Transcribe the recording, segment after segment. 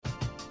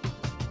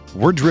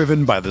We're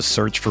driven by the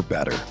search for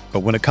better. But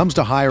when it comes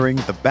to hiring,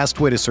 the best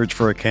way to search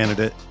for a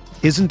candidate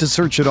isn't to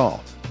search at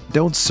all.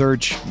 Don't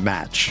search,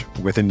 match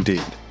with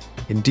Indeed.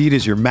 Indeed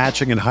is your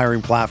matching and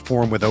hiring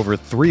platform with over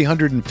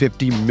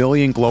 350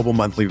 million global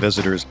monthly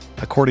visitors,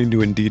 according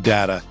to Indeed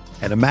data,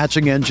 and a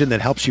matching engine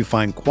that helps you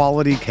find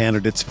quality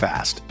candidates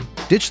fast.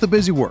 Ditch the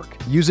busy work.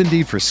 Use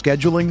Indeed for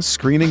scheduling,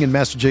 screening, and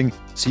messaging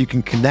so you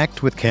can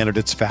connect with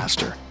candidates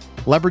faster.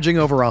 Leveraging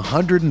over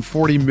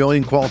 140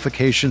 million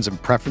qualifications and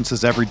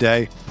preferences every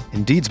day,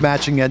 Indeed's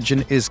matching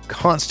engine is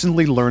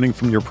constantly learning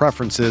from your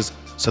preferences,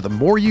 so the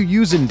more you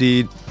use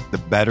Indeed, the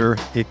better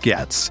it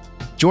gets.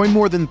 Join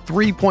more than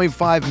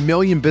 3.5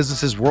 million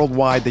businesses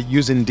worldwide that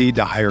use Indeed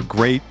to hire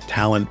great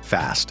talent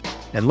fast.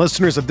 And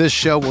listeners of this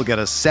show will get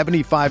a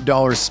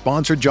 $75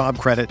 sponsored job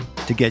credit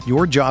to get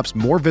your jobs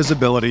more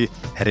visibility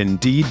at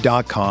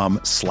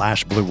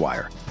Indeed.com/Blue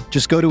Wire.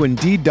 Just go to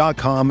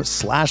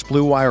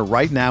Indeed.com/Blue Wire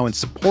right now and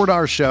support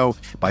our show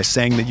by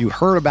saying that you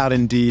heard about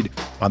Indeed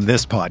on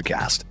this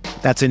podcast.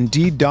 That's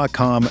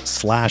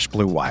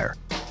Indeed.com/Blue Wire.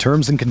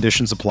 Terms and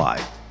conditions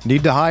apply.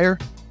 Need to hire?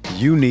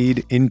 You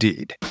need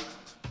Indeed.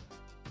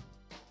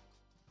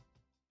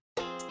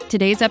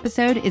 Today's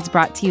episode is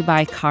brought to you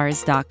by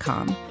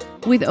Cars.com.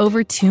 With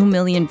over 2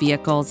 million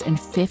vehicles and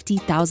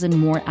 50,000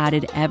 more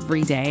added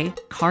every day,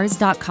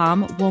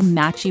 Cars.com will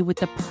match you with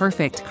the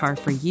perfect car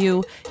for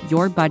you,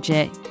 your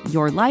budget,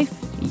 your life,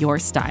 your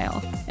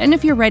style. And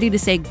if you're ready to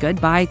say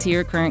goodbye to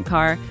your current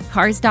car,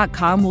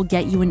 Cars.com will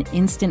get you an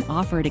instant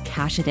offer to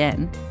cash it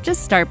in.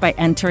 Just start by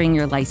entering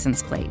your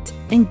license plate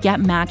and get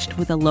matched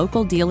with a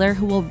local dealer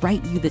who will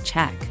write you the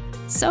check.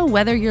 So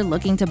whether you're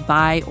looking to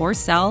buy or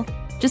sell,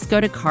 just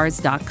go to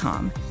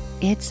Cars.com.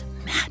 It's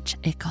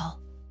magical.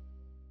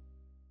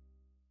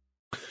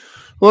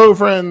 Hello,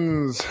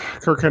 friends.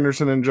 Kirk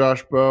Henderson and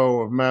Josh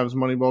Bowe of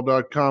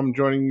MavsMoneyball.com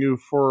joining you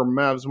for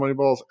Mavs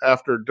Moneyball's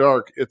After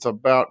Dark. It's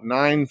about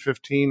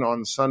 9:15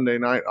 on Sunday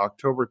night,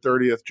 October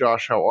 30th.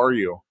 Josh, how are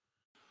you?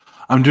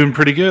 I'm doing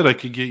pretty good. I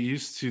could get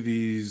used to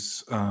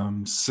these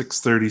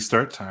 6:30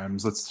 start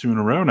times. That's 2 in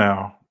a row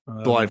now.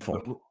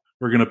 Delightful.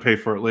 We're going to pay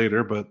for it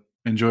later, but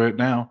enjoy it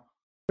now.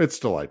 It's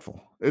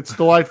delightful. It's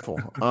delightful.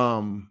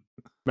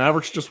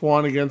 Mavericks just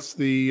won against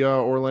the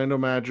Orlando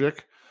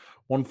Magic.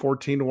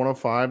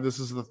 114-105. This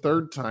is the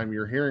third time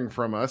you're hearing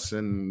from us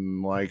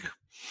in like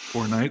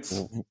 4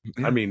 nights.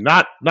 I mean,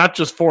 not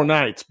just 4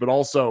 nights, but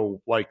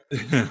also like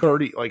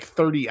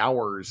 30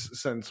 hours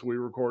since we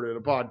recorded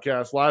a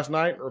podcast last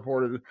night and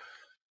reported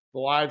the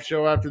live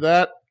show after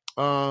that.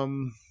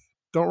 Don't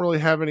really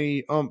have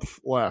any oomph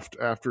left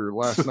after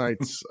last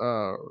night's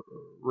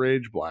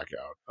rage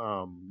blackout.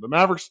 The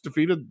Mavericks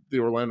defeated the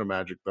Orlando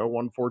Magic though,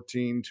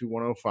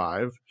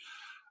 114-105.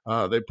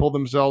 They pulled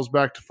themselves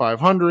back to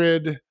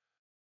 500.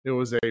 It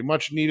was a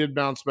much-needed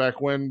bounce-back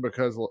win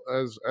because,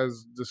 as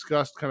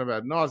discussed kind of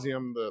ad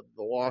nauseum, the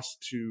loss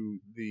to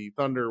the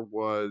Thunder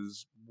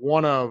was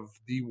one of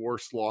the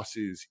worst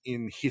losses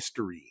in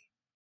history.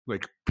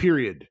 Like,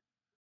 period.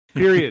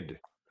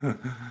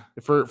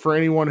 For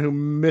anyone who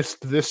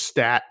missed this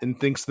stat and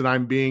thinks that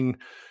I'm being,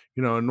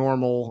 a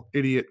normal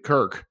idiot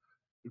Kirk,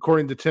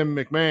 according to Tim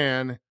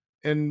McMahon,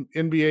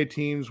 NBA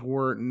teams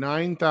were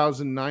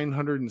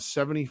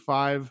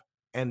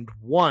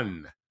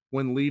 9,975-1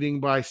 when leading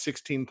by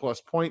 16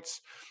 plus points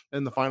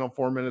in the final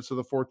 4 minutes of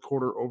the fourth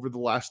quarter over the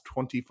last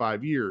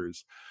 25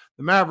 years.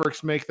 The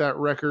Mavericks make that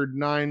record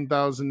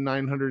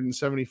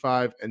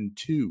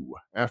 9,975-2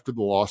 after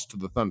the loss to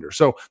the Thunder.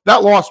 So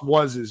that loss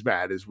was as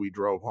bad as we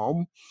drove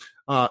home.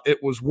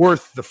 It was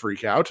worth the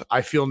freak out.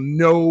 I feel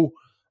no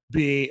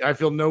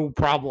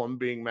problem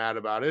being mad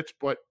about it,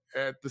 but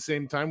at the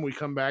same time, we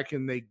come back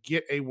and they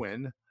get a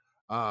win.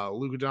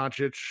 Luka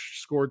Doncic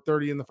scored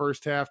 30 in the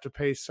first half to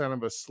pace kind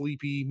of a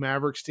sleepy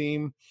Mavericks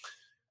team.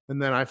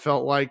 And then I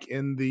felt like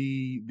in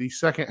the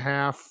second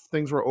half,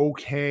 things were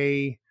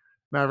okay.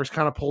 Mavericks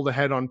kind of pulled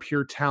ahead on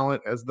pure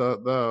talent as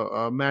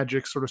the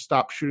Magic sort of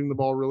stopped shooting the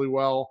ball really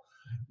well.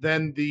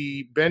 Then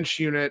the bench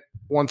unit,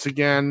 once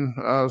again,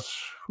 I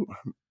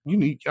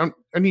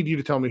need you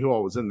to tell me who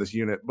all was in this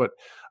unit, but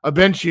a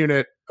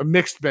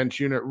mixed bench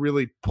unit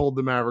really pulled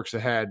the Mavericks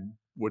ahead,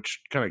 which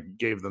kind of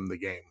gave them the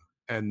game.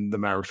 And the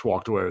Mavericks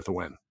walked away with a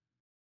win.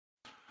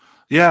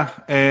 Yeah,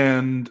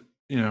 and,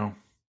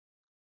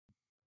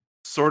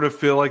 sort of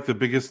feel like the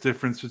biggest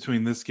difference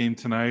between this game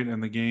tonight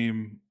and the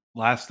game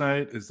last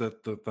night is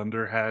that the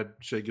Thunder had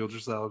Shai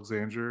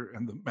Gilgeous-Alexander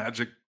and the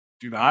Magic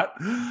do not.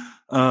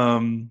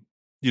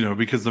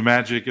 Because the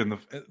Magic and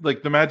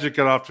the Magic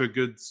got off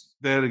to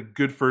they had a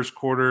good first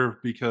quarter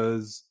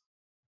because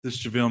this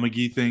JaVale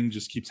McGee thing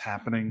just keeps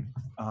happening.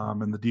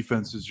 And the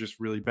defense is just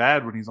really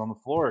bad when he's on the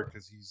floor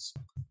because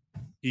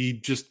he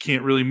just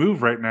can't really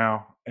move right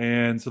now.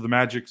 And so the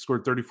Magic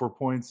scored 34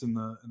 points in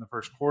the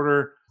first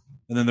quarter.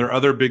 And then their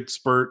other big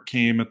spurt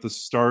came at the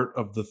start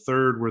of the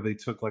third where they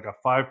took like a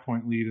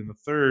 5-point lead in the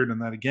third.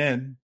 And that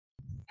again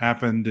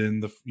happened in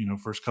the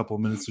first couple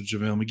of minutes of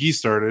JaVale McGee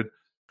started.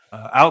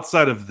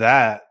 Outside of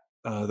that,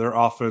 their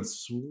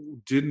offense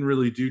didn't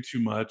really do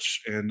too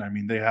much. And I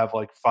mean, they have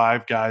like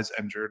 5 guys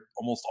injured.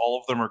 Almost all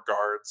of them are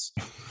guards.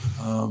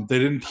 They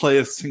didn't play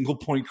a single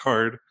point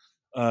guard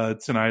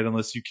tonight,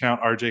 unless you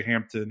count RJ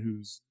Hampton,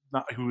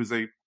 who is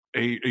a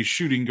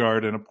shooting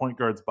guard in a point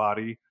guard's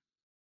body.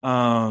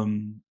 I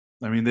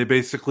mean, they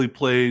basically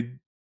played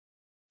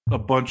a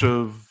bunch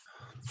of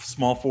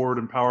small forward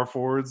and power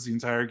forwards the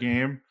entire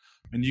game,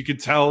 and you could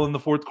tell in the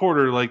fourth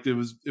quarter, like it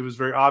was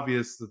very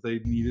obvious that they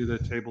needed a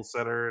table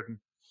setter, and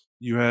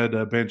you had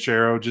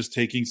Banchero just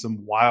taking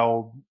some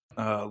wild,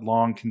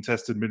 long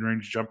contested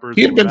mid-range jumpers.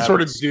 He had been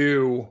sort of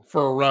due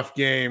for a rough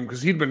game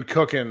because he'd been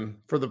cooking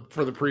for the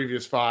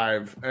previous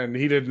 5, and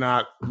he did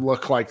not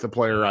look like the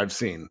player I've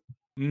seen.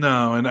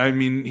 No, and I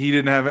mean,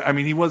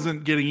 he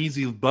wasn't getting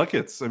easy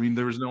buckets. I mean,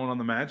 there was no one on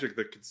the Magic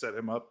that could set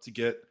him up to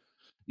get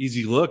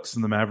easy looks,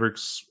 and the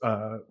Mavericks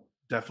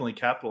definitely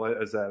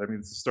capitalized that. I mean,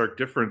 it's a stark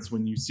difference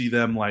when you see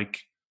them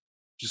like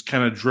just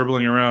kind of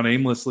dribbling around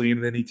aimlessly,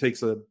 and then he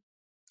takes a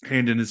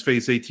hand in his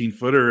face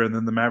 18-footer, and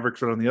then the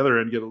Mavericks right on the other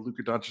end get a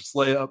Luka Doncic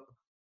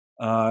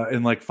layup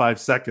in like 5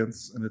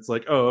 seconds, and it's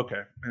like, oh,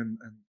 okay, and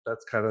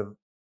that's kind of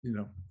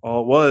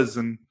all it was.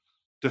 And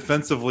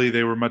defensively,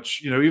 they were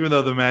much, even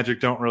though the Magic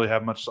don't really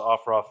have much to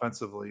offer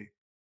offensively,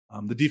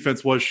 the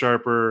defense was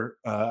sharper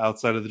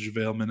outside of the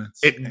JaVale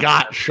minutes. It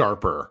got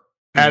sharper.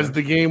 As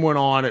the game went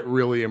on, it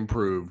really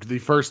improved. The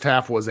first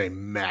half was a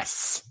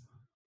mess.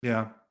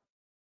 Yeah.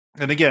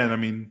 And again, I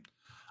mean,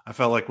 I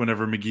felt like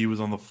whenever McGee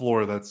was on the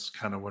floor, that's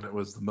kind of when it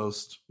was the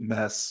most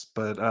mess.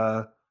 But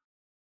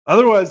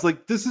otherwise,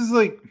 like, this is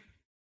like,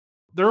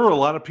 there were a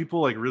lot of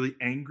people like really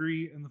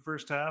angry in the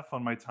first half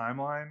on my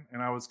timeline,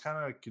 and I was kind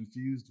of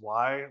confused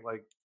why.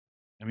 Like,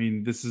 I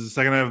mean, this is the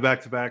second half of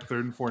back-to-back,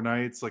 3rd and 4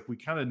 nights. Like, we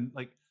kind of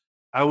like,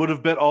 I would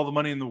have bet all the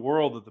money in the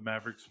world that the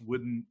Mavericks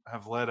wouldn't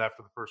have led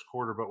after the first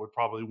quarter, but would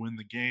probably win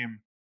the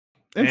game.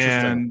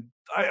 And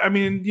I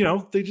mean,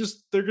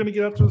 they're going to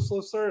get up to a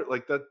slow start.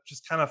 Like, that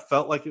just kind of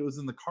felt like it was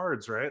in the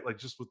cards, right? Like,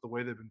 just with the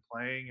way they've been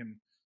playing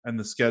and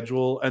the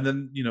schedule. And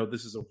then,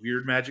 this is a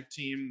weird Magic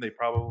team. They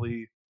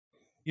probably,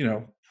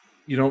 you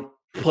don't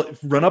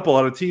run up a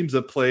lot of teams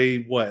that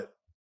play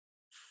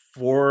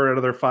 4 out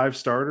of their 5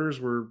 starters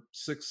were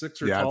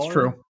 6'6" or taller. Yeah, that's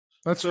true.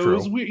 That's so true. It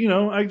was weird,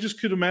 I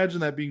just could imagine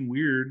that being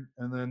weird.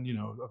 And then,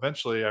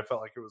 eventually I felt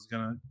like it was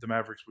the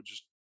Mavericks would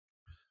just,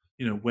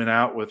 win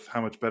out with how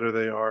much better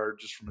they are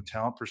just from a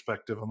talent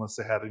perspective, unless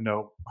they had,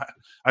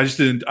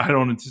 I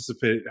don't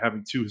anticipate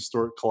having 2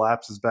 historic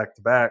collapses back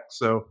to back.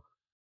 So,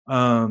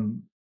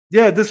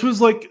 this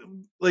was like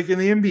in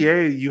the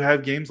NBA, you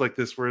have games like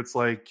this where it's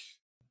like,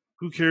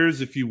 who cares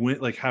if you win,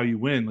 like how you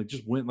win, like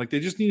just win. Like they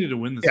just needed to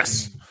win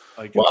this game.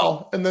 Like,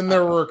 and then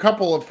there were a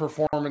couple of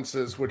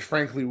performances which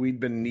frankly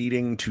we'd been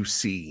needing to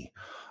see.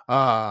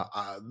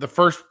 The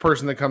first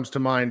person that comes to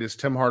mind is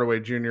Tim Hardaway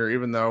Jr.,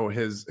 even though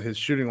his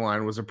shooting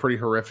line was a pretty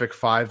horrific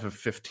 5 of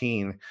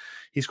 15.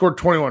 He scored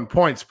 21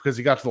 points because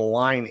he got to the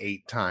line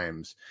 8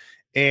 times.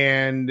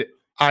 And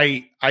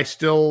I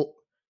still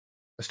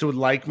would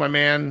like my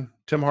man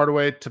Tim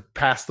Hardaway to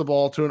pass the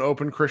ball to an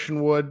open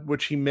Christian Wood,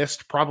 which he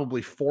missed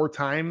probably 4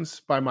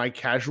 times by my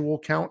casual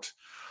count.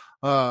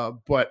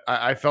 But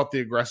I felt the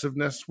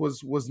aggressiveness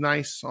was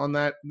nice in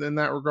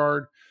that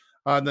regard.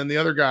 Then the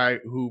other guy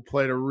who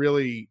played a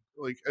really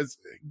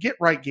get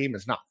right game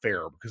is not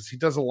fair because he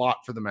does a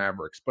lot for the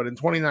Mavericks. But in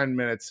 29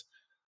 minutes,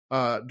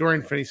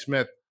 Dorian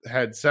Finney-Smith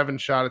had 7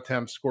 shot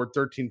attempts, scored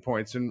 13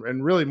 points,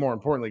 and really more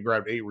importantly,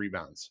 grabbed 8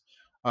 rebounds.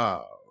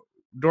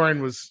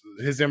 Dorian was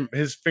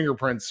his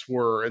fingerprints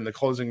were in the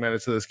closing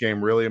minutes of this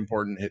game really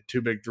important. Hit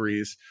 2 big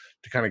threes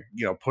to kind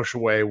of push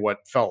away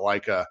what felt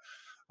like a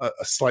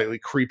slightly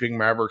creeping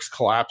Mavericks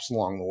collapse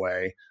along the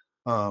way.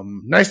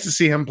 Nice to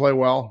see him play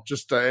well.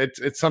 Just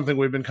it's something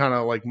we've been kind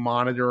of like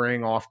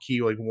monitoring off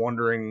key, like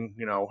wondering,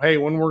 hey,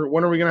 when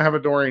are we going to have a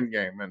Dorian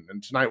game?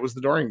 And tonight was the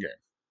Dorian game.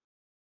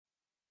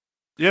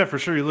 Yeah, for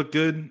sure. He looked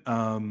good.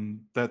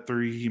 That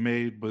 3 he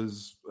made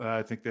was,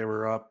 I think they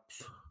were up,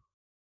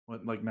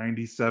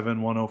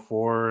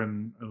 97-104,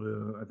 and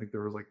I think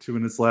there was like 2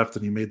 minutes left,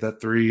 and he made that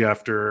 3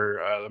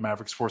 after the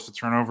Mavericks forced a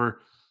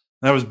turnover.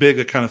 That was big.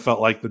 It kind of felt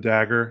like the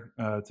dagger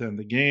to end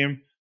the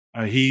game.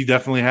 He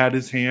definitely had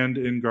his hand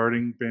in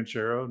guarding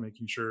Banchero and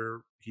making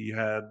sure he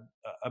had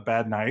a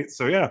bad night.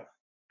 So yeah,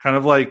 kind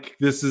of like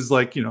this is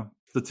like,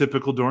 the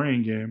typical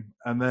Dorian game.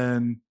 And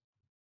then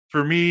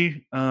for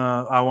me,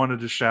 I wanted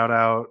to shout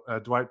out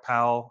Dwight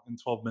Powell in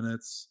 12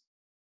 minutes.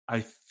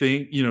 I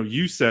think,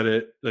 you said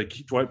it, like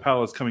Dwight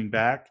Powell is coming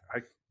back.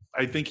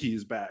 I think he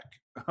is back.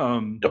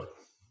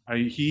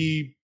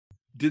 He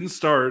didn't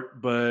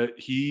start, but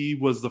he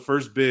was the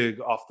first big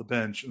off the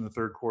bench in the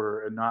third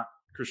quarter and not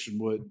Christian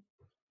Wood.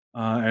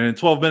 And in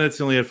 12 minutes,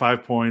 he only had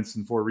 5 points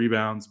and 4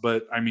 rebounds.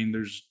 But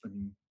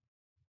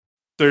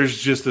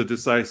there's just a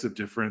decisive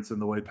difference in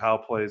the way Powell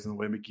plays and the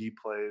way McGee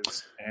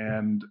plays.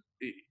 And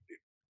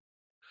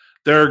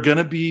there are going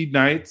to be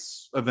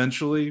nights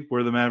eventually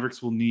where the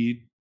Mavericks will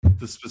need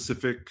the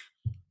specific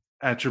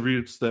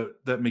attributes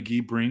that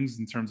McGee brings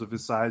in terms of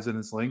his size and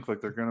his length.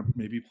 Like they're going to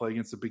maybe play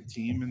against a big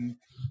team and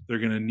they're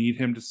going to need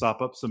him to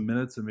sop up some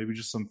minutes and maybe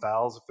just some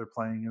fouls if they're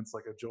playing against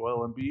like a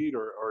Joel Embiid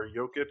or a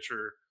Jokic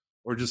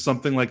or just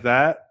something like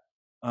that.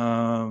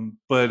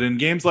 But in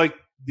games like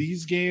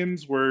these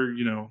games where,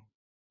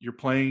 you're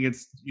playing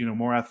against,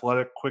 more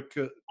athletic,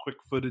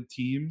 quick-footed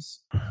teams,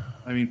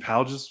 I mean,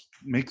 Powell just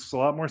makes a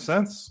lot more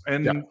sense.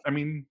 And I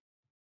mean,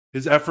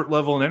 his effort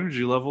level and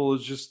energy level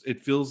is just,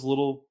 it feels a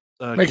little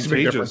makes contagious. a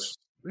big difference.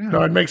 Yeah.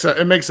 No,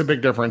 it makes a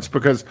big difference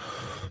because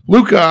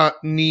Luka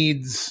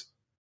needs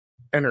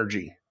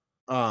energy.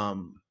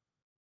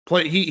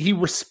 He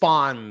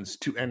responds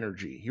to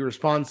energy. He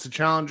responds to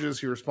challenges.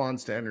 He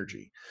responds to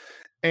energy.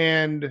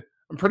 And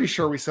I'm pretty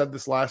sure we said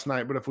this last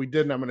night, but if we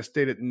didn't, I'm going to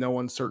state it in no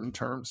uncertain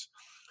terms.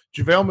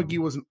 JaVale McGee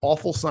was an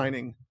awful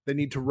signing. They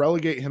need to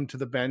relegate him to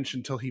the bench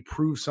until he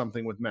proves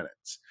something with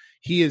minutes.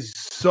 He is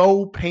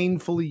so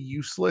painfully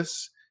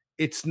useless.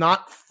 It's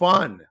not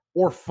fun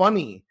or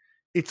funny.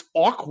 It's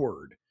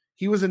awkward.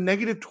 He was a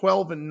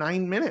 -12 in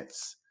 9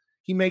 minutes.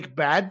 He make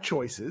bad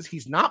choices.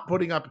 He's not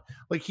putting up,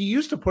 like he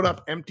used to put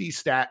up empty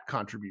stat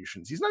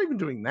contributions. He's not even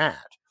doing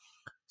that.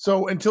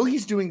 So until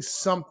he's doing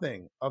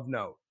something of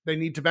note, they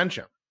need to bench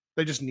him.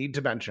 They just need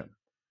to bench him.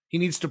 He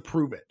needs to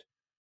prove it.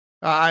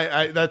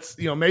 That's,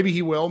 maybe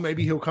he will,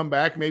 maybe he'll come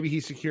back. Maybe he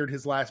secured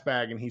his last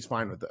bag and he's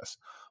fine with this,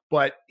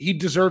 but he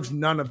deserves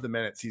none of the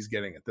minutes he's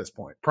getting at this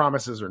point,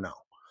 promises or no.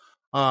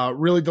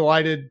 Really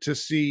delighted to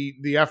see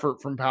the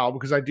effort from Powell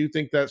because I do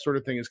think that sort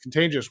of thing is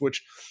contagious,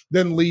 which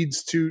then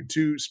leads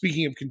to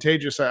speaking of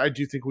contagious, I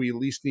do think we at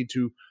least need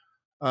to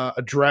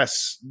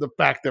address the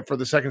fact that for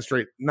the second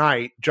straight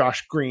night,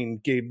 Josh Green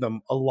gave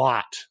them a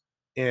lot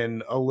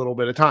in a little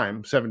bit of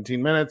time.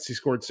 17 minutes, he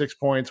scored 6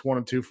 points, 1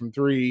 of 2 from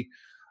 3.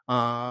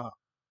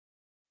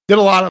 Did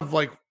a lot of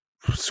like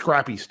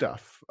scrappy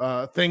stuff,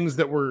 things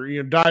that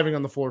were diving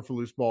on the floor for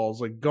loose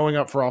balls, like going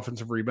up for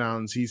offensive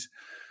rebounds.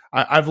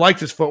 I've liked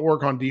his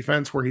footwork on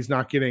defense where he's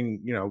not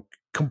getting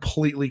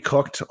completely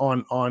cooked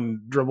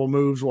on dribble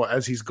moves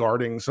as he's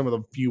guarding some of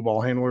the few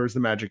ball handlers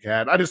the Magic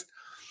had.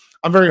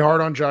 I'm very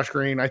hard on Josh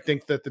Green. I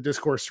think that the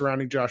discourse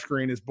surrounding Josh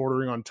Green is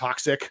bordering on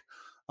toxic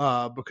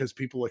because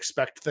people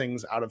expect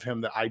things out of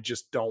him that I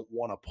just don't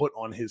want to put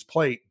on his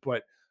plate.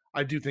 But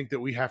I do think that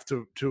we have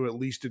to at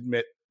least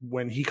admit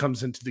when he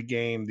comes into the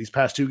game, these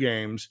past 2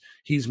 games,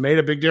 he's made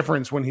a big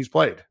difference when he's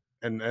played.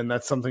 And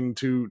that's something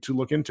to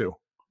look into.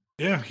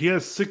 Yeah, he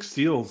has 6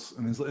 steals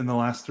in the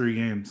last 3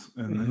 games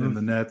in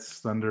the Nets,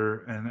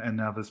 Thunder, and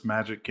now this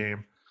Magic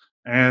game.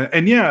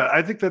 And yeah,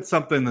 I think that's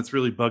something that's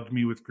really bugged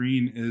me with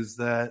Green is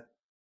that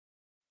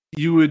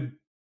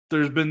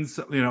there's been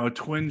a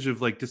twinge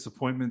of like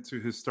disappointment to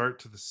his start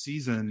to the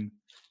season.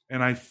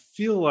 And I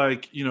feel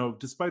like,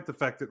 despite the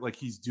fact that like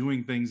he's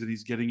doing things and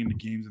he's getting into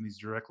games and he's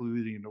directly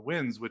leading into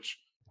wins, which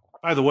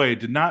by the way,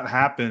 did not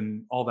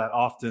happen all that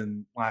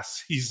often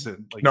last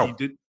season. Like no.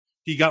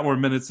 He got more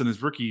minutes than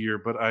his rookie year,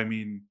 but I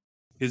mean,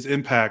 his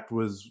impact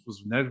was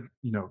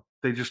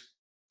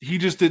he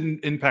just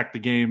didn't impact the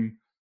game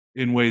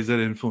in ways that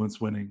influence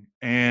winning.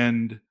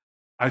 And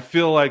I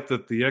feel like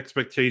that the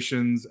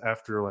expectations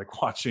after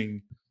like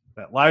watching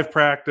that live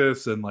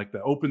practice and like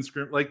the open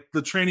scrim, like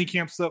the training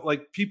camp stuff,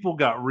 like people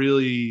got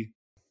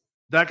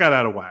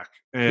out of whack.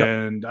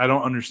 And I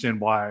don't understand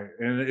why.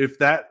 And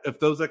if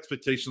those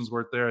expectations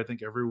weren't there, I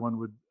think everyone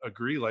would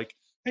agree like,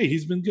 hey,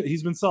 he's been good.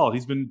 He's been solid.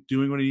 He's been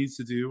doing what he needs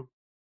to do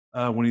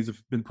when he's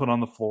been put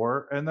on the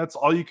floor. And that's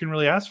all you can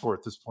really ask for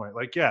at this point.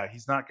 Like, yeah,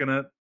 he's not going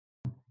to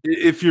 –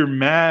 if you're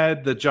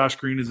mad that Josh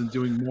Green isn't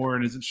doing more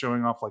and isn't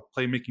showing off like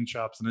playmaking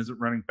chops and isn't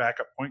running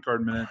backup point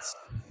guard minutes,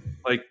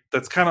 like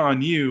that's kind of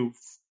on you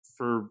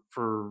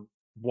for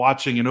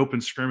watching an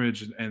open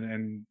scrimmage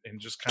and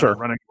just kind of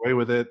running away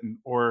with it.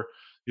 Or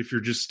if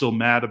you're just still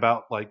mad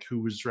about like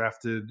who was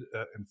drafted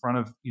in front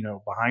of,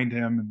 behind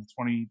him in the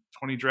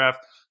 2020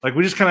 draft, like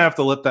we just kind of have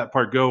to let that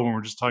part go when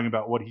we're just talking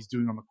about what he's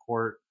doing on the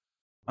court.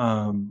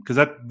 Because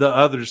the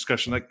other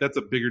discussion, like that's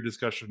a bigger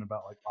discussion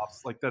about like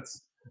off, like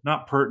that's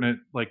not pertinent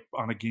like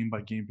on a game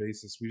by game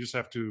basis. We just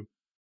have to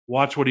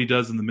watch what he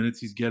does in the minutes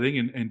he's getting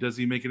and does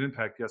he make an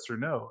impact, yes or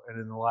no. And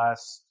in the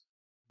last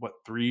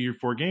 3 or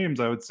 4 games,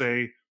 I would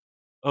say,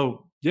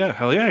 oh yeah,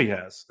 hell yeah, he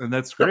has, and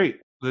that's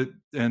great.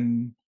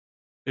 And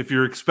if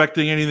you're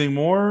expecting anything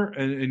more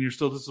and you're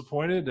still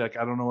disappointed, like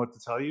I don't know what to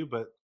tell you,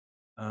 but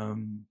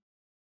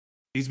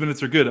these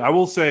minutes are good. I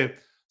will say.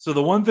 So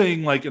the one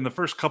thing, like in the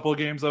first couple of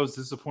games, I was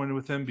disappointed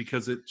with him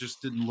because it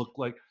just didn't look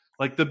like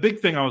the big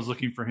thing I was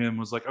looking for him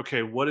was like,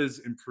 okay, what is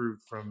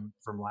improved from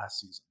last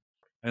season?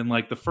 And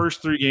like the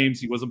first 3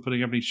 games, he wasn't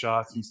putting up any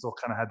shots. He still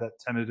kind of had that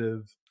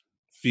tentative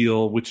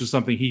feel, which is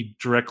something he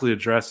directly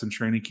addressed in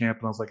training camp.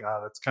 And I was like,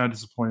 that's kind of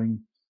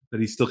disappointing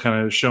that he's still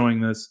kind of showing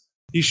this.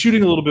 He's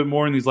shooting a little bit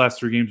more in these last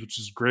 3 games, which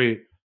is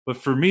great. But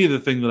for me, the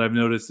thing that I've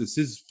noticed is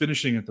his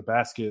finishing at the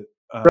basket.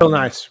 Real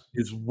nice.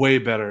 Is way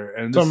better.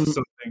 And this is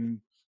something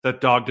that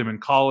dogged him in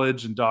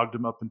college and dogged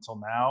him up until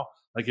now.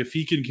 Like if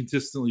he can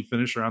consistently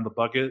finish around the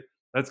bucket,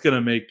 that's going to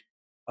make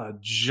a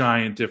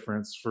giant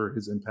difference for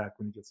his impact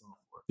when he gets on the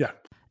floor. Yeah.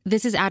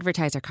 This is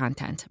advertiser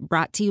content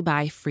brought to you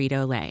by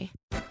Frito-Lay.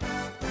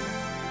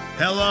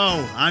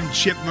 Hello, I'm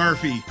Chip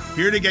Murphy,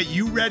 here to get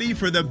you ready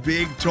for the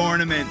big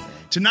tournament.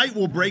 Tonight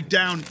we'll break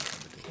down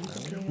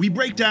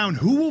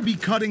who will be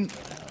cutting.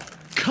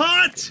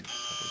 Cut!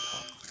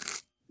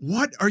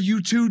 What are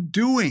you two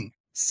doing?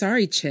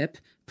 Sorry, Chip.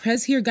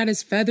 Prez here got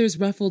his feathers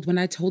ruffled when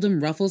I told him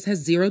Ruffles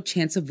has zero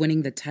chance of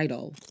winning the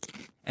title.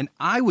 And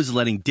I was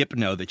letting Dip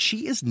know that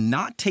she is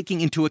not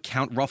taking into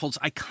account Ruffles'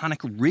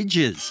 iconic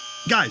ridges.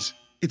 Guys,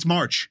 it's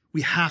March.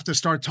 We have to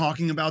start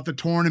talking about the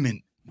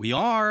tournament. We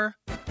are.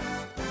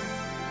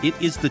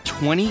 It is the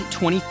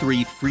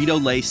 2023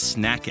 Frito-Lay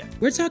Snack It.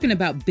 We're talking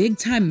about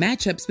big-time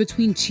matchups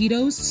between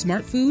Cheetos,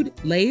 Smart Food,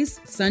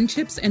 Lay's, Sun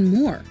Chips, and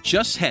more.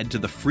 Just head to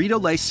the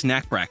Frito-Lay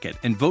Snack Bracket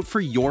and vote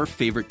for your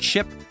favorite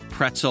chip,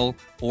 pretzel,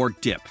 or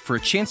dip for a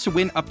chance to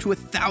win up to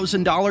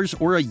 $1,000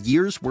 or a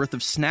year's worth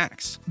of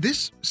snacks.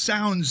 This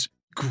sounds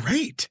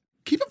great.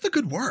 Keep up the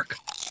good work.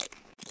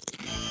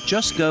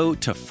 Just go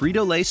to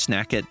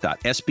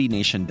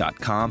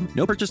fritolaysnackit.sbnation.com.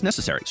 No purchase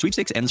necessary.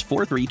 Sweepstakes ends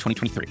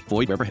 4/3/2023.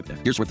 Void where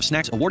prohibited. Year's worth of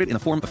snacks awarded in the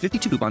form of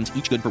 52 coupons,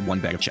 each good for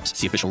one bag of chips.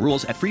 See official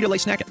rules at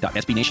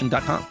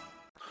fritolaysnackit.sbnation.com.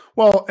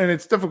 Well, and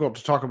it's difficult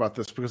to talk about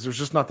this because there's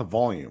just not the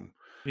volume.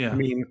 Yeah. I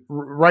mean,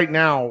 right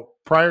now,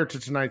 prior to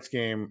tonight's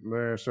game,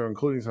 so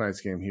including tonight's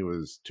game, he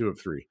was 2 of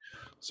 3.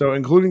 So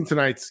including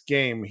tonight's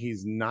game,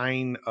 he's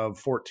 9 of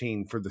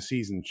 14 for the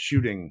season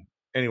shooting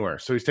anywhere.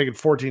 So he's taken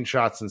 14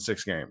 shots in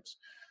 6 games.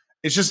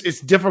 It's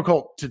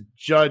difficult to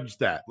judge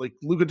that. Like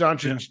Luka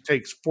Doncic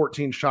takes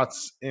 14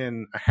 shots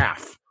in a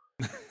half.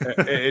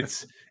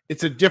 it's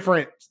a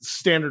different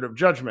standard of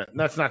judgment. And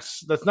that's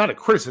not a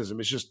criticism.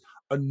 It's just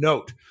a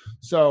note.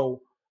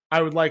 So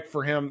I would like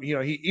for him,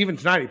 even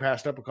tonight he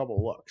passed up a couple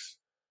of looks.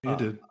 He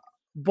did.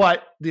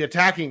 But the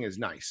attacking is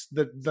nice.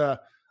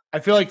 I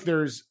feel like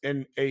there's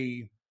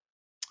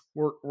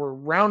we're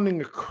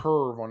rounding a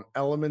curve on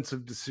elements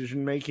of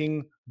decision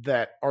making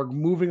that are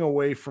moving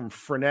away from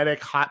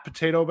frenetic hot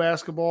potato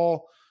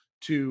basketball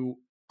to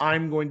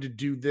I'm going to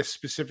do this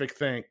specific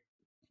thing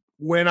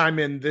when I'm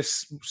in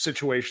this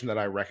situation that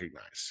I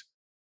recognize.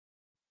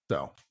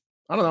 So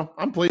I don't know.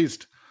 I'm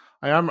pleased.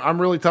 I'm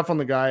really tough on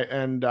the guy,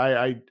 and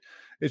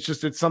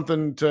it's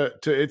something to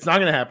it's not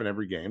going to happen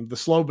every game. The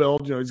slow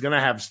build, he's going to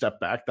have step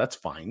back. That's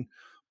fine.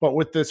 But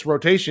with this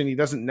rotation, he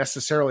doesn't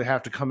necessarily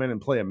have to come in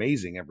and play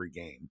amazing every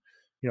game.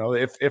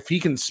 If he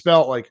can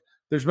spell, like,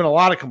 there's been a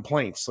lot of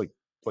complaints, like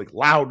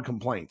loud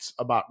complaints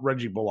about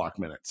Reggie Bullock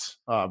minutes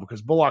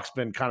because Bullock's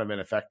been kind of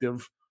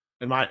ineffective.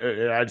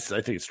 I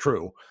think it's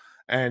true.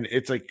 And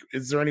it's like,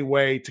 is there any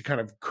way to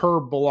kind of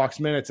curb Bullock's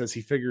minutes as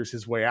he figures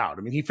his way out?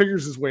 I mean, he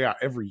figures his way out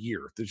every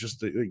year.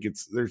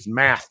 There's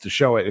math to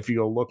show it if you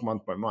go look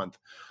month by month.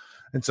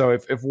 And so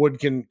if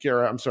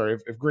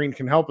Green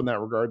can help in that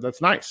regard,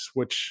 that's nice,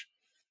 which,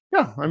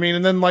 yeah, I mean,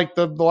 and then like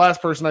the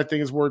last person I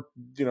think is worth,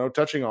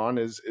 touching on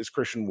is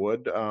Christian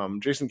Wood.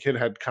 Jason Kidd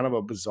had kind of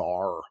a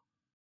bizarre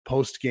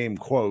post-game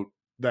quote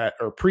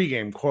or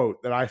pre-game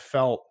quote that I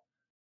felt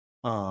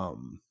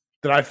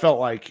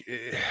like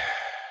it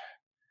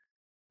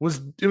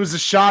was a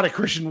shot at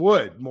Christian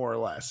Wood, more or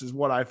less, is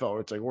what I felt.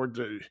 It's like,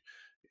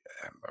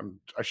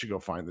 I should go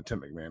find the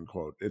Tim McMahon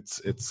quote. It's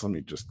let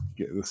me just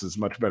this is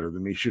much better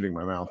than me shooting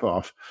my mouth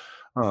off.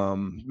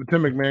 The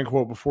Tim McMahon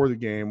quote before the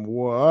game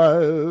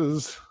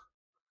was,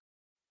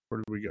 where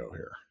did we go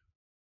here?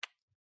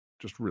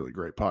 Just really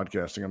great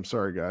podcasting. I'm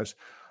sorry, guys.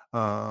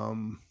 I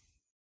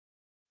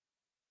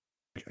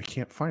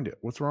can't find it.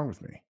 What's wrong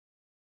with me?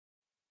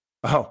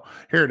 Oh,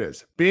 here it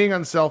is. Being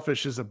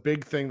unselfish is a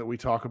big thing that we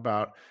talk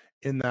about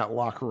in that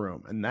locker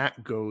room, and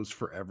that goes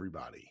for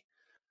everybody.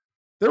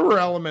 There were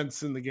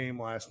elements in the game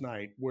last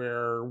night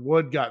where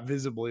Wood got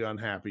visibly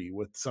unhappy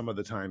with some of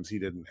the times he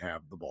didn't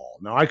have the ball.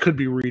 Now, I could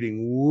be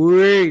reading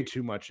way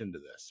too much into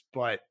this,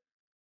 but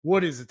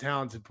Wood is a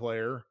talented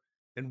player,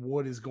 and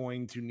Wood is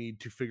going to need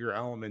to figure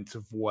elements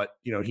of what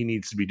he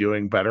needs to be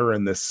doing better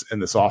in this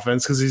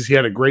offense, because he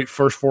had a great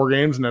first 4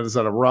 games and has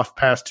had a rough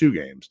past 2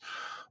 games.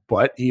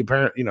 But he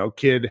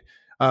Kidd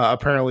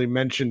apparently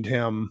mentioned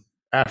him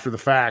after the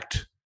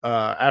fact.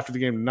 After the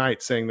game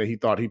tonight, saying that he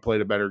thought he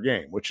played a better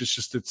game, which is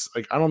just, it's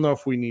like, I don't know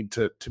if we need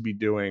to be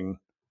doing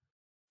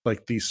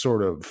like these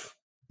sort of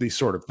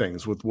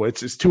things with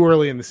Woods. It's too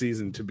early in the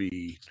season to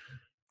be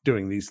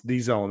doing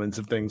these elements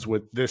of things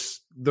with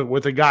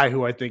with a guy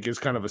who I think is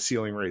kind of a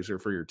ceiling raiser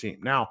for your team.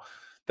 Now,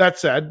 that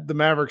said, the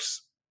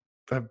Mavericks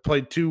have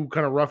played 2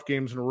 kind of rough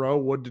games in a row.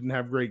 Wood didn't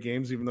have great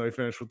games, even though he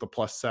finished with the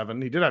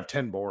 +7. He did have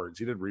 10 boards.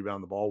 He did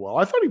rebound the ball well.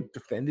 I thought he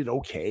defended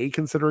okay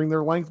considering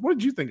their length. What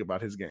did you think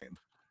about his game?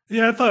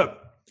 Yeah,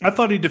 I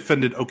thought he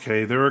defended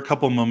okay. There were a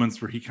couple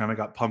moments where he kind of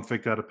got pump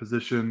faked out of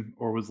position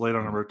or was late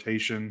on a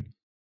rotation.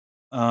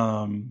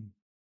 There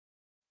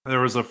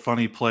was a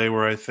funny play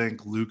where I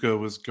think Luka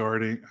was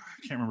guarding.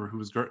 I can't remember who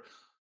was guarding.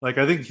 Like,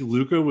 I think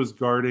Luka was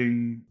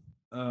guarding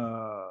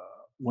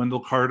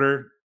Wendell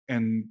Carter,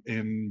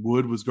 and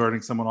Wood was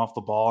guarding someone off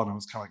the ball, and I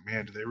was kind of like,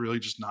 man, do they really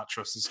just not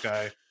trust this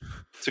guy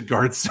to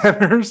guard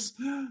centers?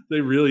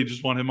 They really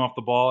just want him off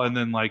the ball. And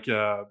then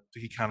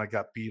he kind of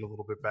got beat a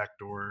little bit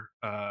backdoor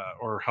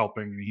or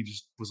helping, and he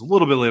just was a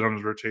little bit late on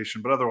his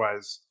rotation. But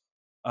otherwise,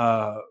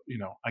 I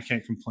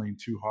can't complain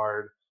too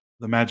hard.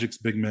 The Magic's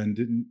big men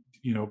didn't,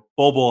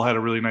 Bol had a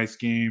really nice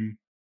game.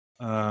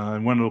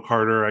 And Wendell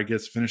Carter, I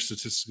guess, finished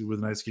statistically with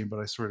a nice game, but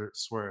I swear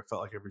I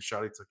felt like every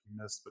shot he took he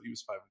missed, but he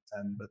was 5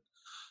 of 10. But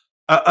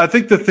I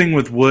think the thing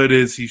with Wood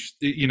is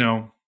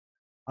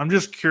I'm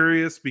just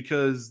curious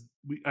because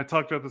I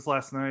talked about this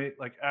last night.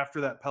 Like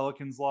after that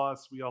Pelicans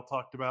loss, we all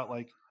talked about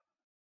like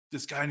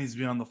this guy needs to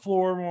be on the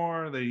floor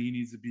more. That he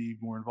needs to be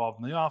more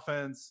involved in the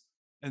offense.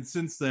 And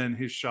since then,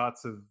 his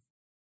shots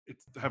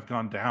have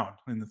gone down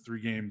in the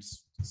 3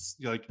 games.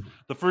 Like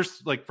the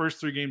first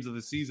 3 games of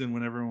the season,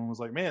 when everyone was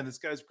like, "Man, this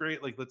guy's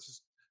great. Like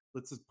let's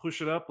just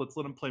push it up. Let's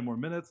let him play more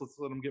minutes. Let's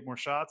let him get more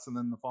shots." And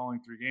then the following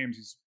 3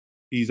 games,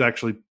 he's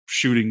actually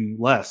shooting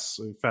less.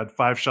 So we've had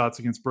 5 shots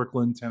against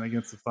Brooklyn, 10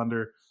 against the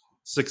Thunder,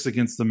 6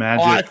 against the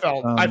Magic. I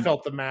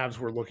felt the Mavs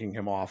were looking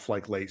him off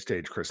like late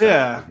stage Chris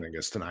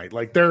Porzingis tonight.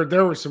 Like there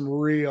were some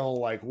real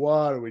like,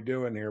 what are we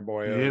doing here,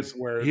 boys?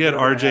 He had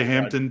RJ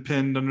Hampton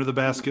pinned under the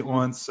basket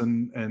once,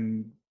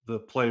 and the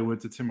play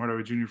went to Tim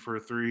Hardaway Jr. for a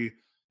 3.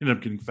 Ended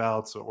up getting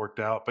fouled, so it worked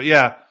out. But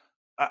yeah,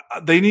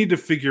 they need to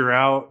figure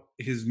out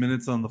his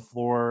minutes on the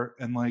floor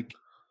and like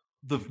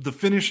the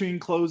finishing,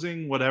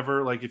 closing,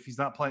 whatever. Like if he's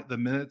not playing the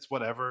minutes,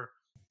 whatever.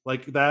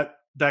 Like that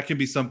can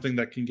be something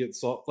that can get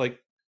solved. Like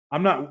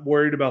I'm not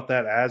worried about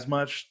that as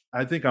much.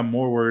 I think I'm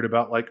more worried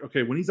about like,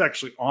 okay, when he's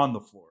actually on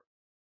the floor,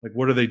 like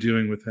what are they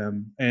doing with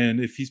him? And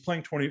if he's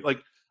playing 20,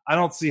 like I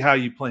don't see how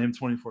you play him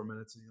 24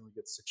 minutes and he only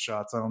gets 6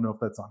 shots. I don't know if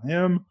that's on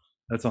him,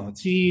 that's on the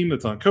team,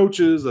 that's on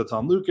coaches, that's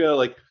on Luka.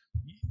 Like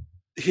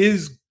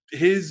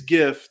his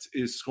gift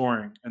is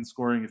scoring and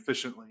scoring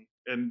efficiently.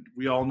 And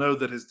we all know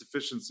that his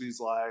deficiencies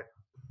lie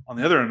on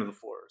the other end of the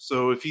floor.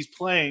 So if he's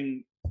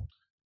playing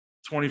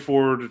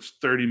 24 to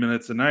 30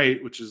 minutes a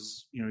night, which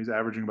is, he's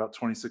averaging about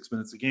 26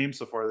 minutes a game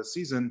so far this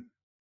season,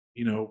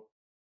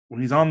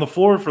 when he's on the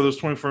floor for those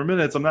 24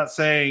 minutes, I'm not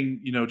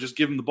saying, just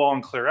give him the ball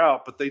and clear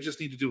out, but they just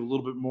need to do a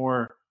little bit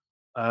more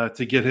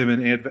to get him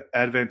in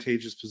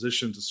advantageous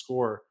position to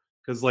score.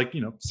 Because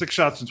 6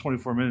 shots in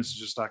 24 minutes is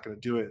just not going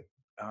to do it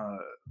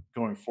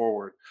going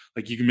forward.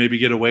 Like you can maybe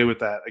get away with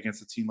that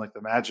against a team like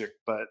the Magic,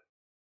 but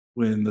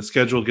when the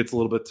schedule gets a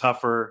little bit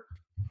tougher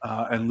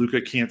and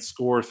Luka can't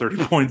score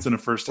 30 points in a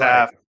first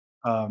half,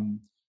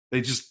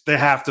 they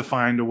have to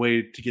find a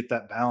way to get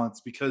that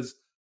balance, because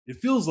it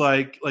feels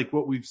like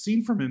what we've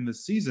seen from him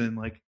this season,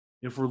 like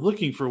if we're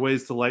looking for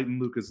ways to lighten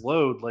Luka's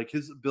load, like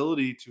his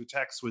ability to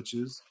attack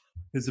switches,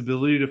 his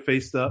ability to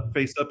face up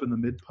in the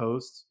mid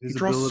post, he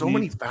draws so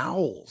many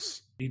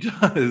fouls. He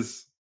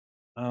does.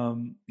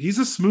 He's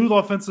a smooth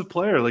offensive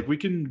player. Like we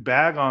can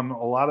bag on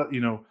a lot of,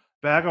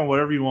 bag on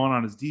whatever you want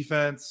on his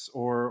defense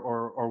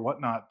or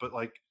whatnot, but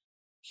like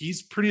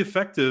he's pretty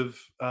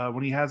effective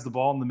when he has the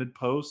ball in the mid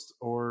post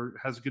or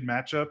has a good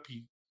matchup.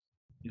 He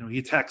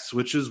attacks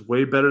switches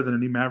way better than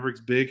any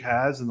Mavericks big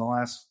has in the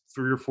last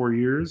 3 or 4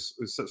 years,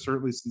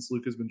 certainly since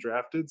Luka's been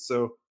drafted.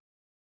 So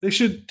they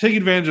should take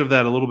advantage of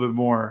that a little bit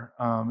more.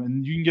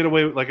 And you can get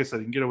away with, like I said,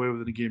 you can get away with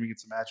it in a game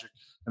against the Magic.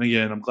 And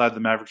again, I'm glad the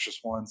Mavericks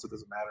just won, so it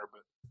doesn't matter.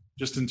 But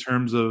just in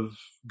terms of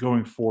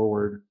going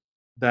forward,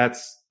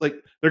 that's like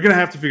they're going to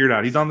have to figure it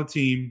out. He's on the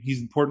team. He's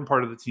an important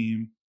part of the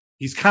team.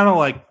 He's kind of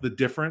like the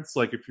difference.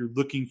 Like if you're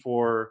looking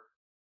for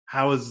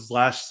how is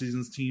last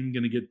season's team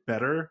going to get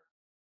better,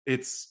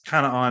 it's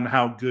kind of on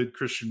how good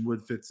Christian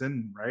Wood fits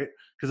in, right?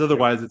 Because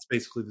otherwise it's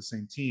basically the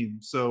same team.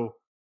 So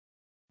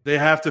they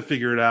have to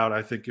figure it out,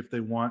 I think, if they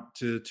want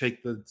to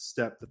take the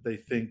step that they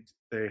think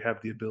they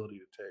have the ability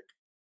to take.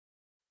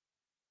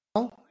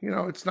 Well,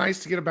 it's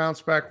nice to get a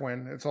bounce back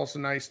win. It's also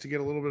nice to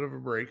get a little bit of a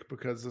break,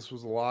 because this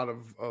was a lot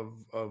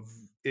of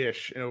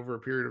ish over a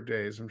period of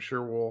days. I'm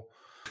sure we'll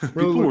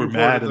people were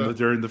mad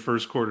during the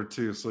first quarter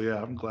too. So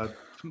yeah, I'm glad.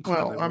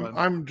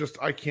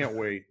 I can't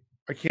wait.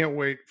 I can't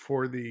wait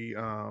for the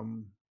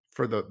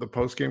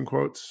post game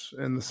quotes,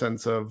 in the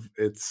sense of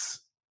it's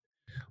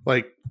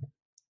like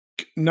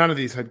none of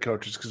these head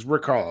coaches, because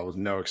Rick Carlisle was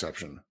no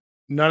exception.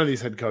 None of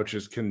these head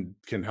coaches can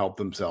help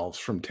themselves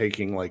from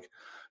taking like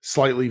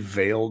slightly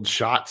veiled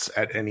shots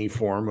at any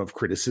form of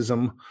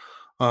criticism.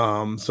 So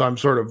I'm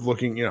sort of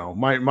looking,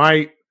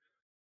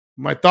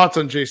 my thoughts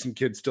on Jason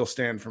Kidd still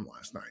stand from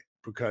last night,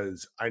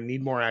 because I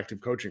need more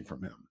active coaching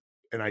from him.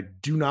 And I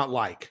do not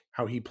like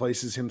how he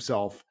places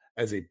himself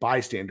as a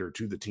bystander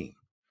to the team.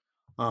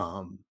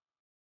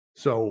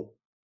 So,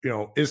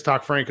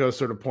 Iztok Franco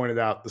sort of pointed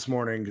out this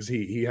morning, because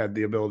he had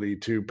the ability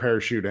to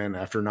parachute in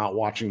after not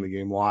watching the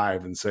game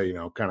live and say,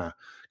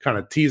 kind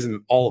of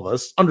teasing all of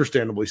us,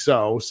 understandably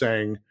so,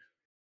 saying,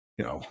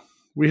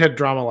 we had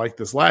drama like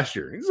this last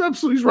year.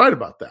 He's right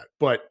about that.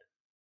 But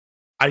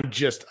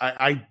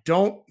I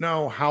don't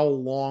know how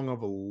long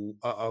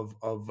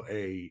of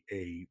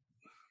a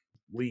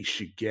leash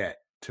you get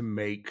to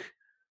make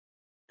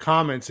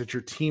comments at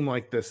your team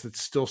like this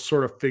that's still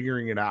sort of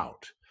figuring it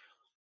out.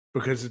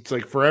 Because it's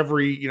like for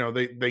every,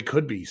 they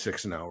could be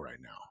 6-0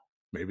 right now.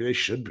 Maybe they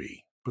should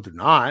be, but they're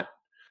not.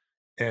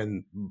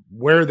 And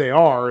where they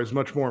are is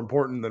much more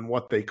important than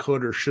what they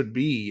could or should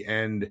be.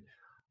 And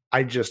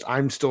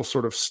I'm still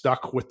sort of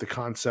stuck with the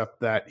concept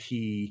that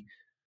he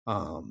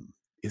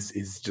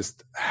is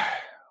just,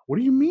 what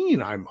do you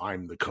mean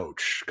I'm the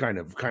coach kind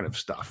of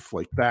stuff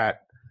like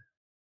that.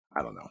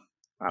 I don't know.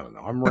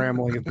 I'm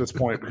rambling at this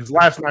point because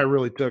last night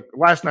really took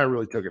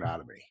it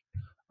out of me.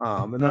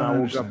 And then I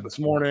woke up this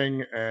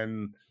morning,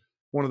 and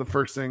one of the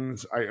first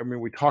things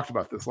we talked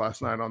about this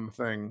last night on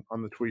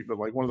the tweet, but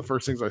like one of the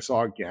first things I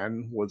saw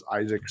again was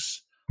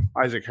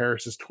Isaac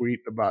Harris's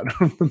tweet about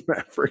the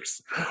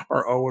Mavericks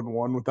are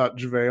 0-1 without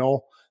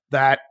JaVale.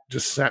 That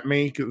just sent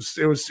me. It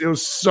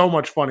was so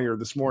much funnier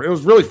this morning. It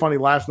was really funny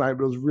last night,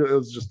 but it was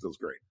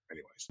great.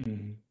 Anyways.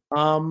 Mm-hmm.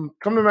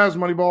 Come to Mavs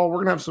Moneyball. We're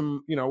gonna have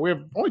some, we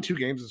have only 2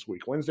 games this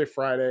week, Wednesday,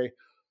 Friday.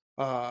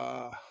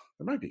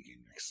 There might be a game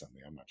next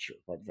Sunday. I'm not sure.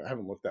 I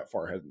haven't looked that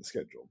far ahead in the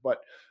schedule,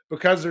 but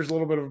because there's a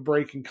little bit of a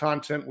break in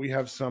content, we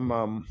have some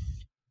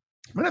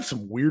might have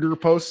some weirder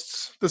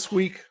posts this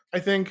week, I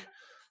think.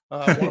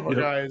 One of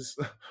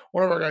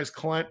our guys,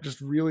 Clint,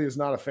 just really is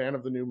not a fan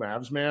of the new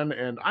Mavs, man.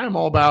 And I am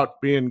all about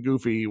being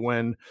goofy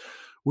when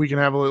we can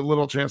have a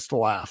little chance to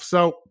laugh.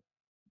 So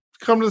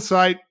come to the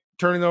site,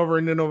 turning over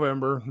into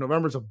November.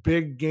 November's a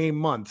big game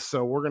month,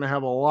 so we're going to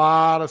have a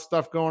lot of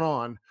stuff going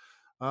on.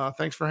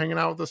 Thanks for hanging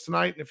out with us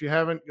tonight. If you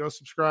haven't, go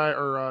subscribe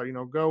or,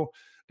 go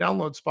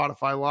download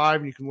Spotify Live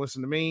and you can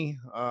listen to me.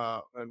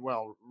 And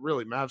well,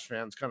 really Mavs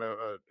fans kind of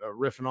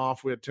riffing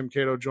off. We had Tim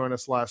Cato join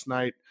us last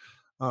night,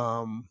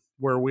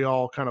 where we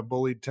all kind of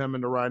bullied Tim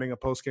into writing a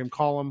post-game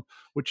column,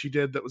 which he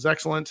did. That was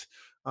excellent.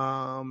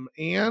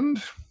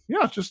 And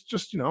yeah, just,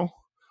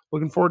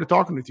 looking forward to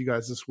talking with you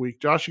guys this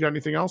week. Josh, you got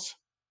anything else?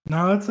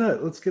 No, that's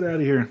it. Let's get out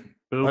of here.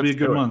 It'll be a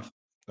good month.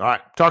 All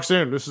right. Talk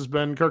soon. This has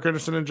been Kirk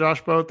Henderson and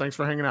Josh Boat. Thanks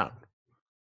for hanging out.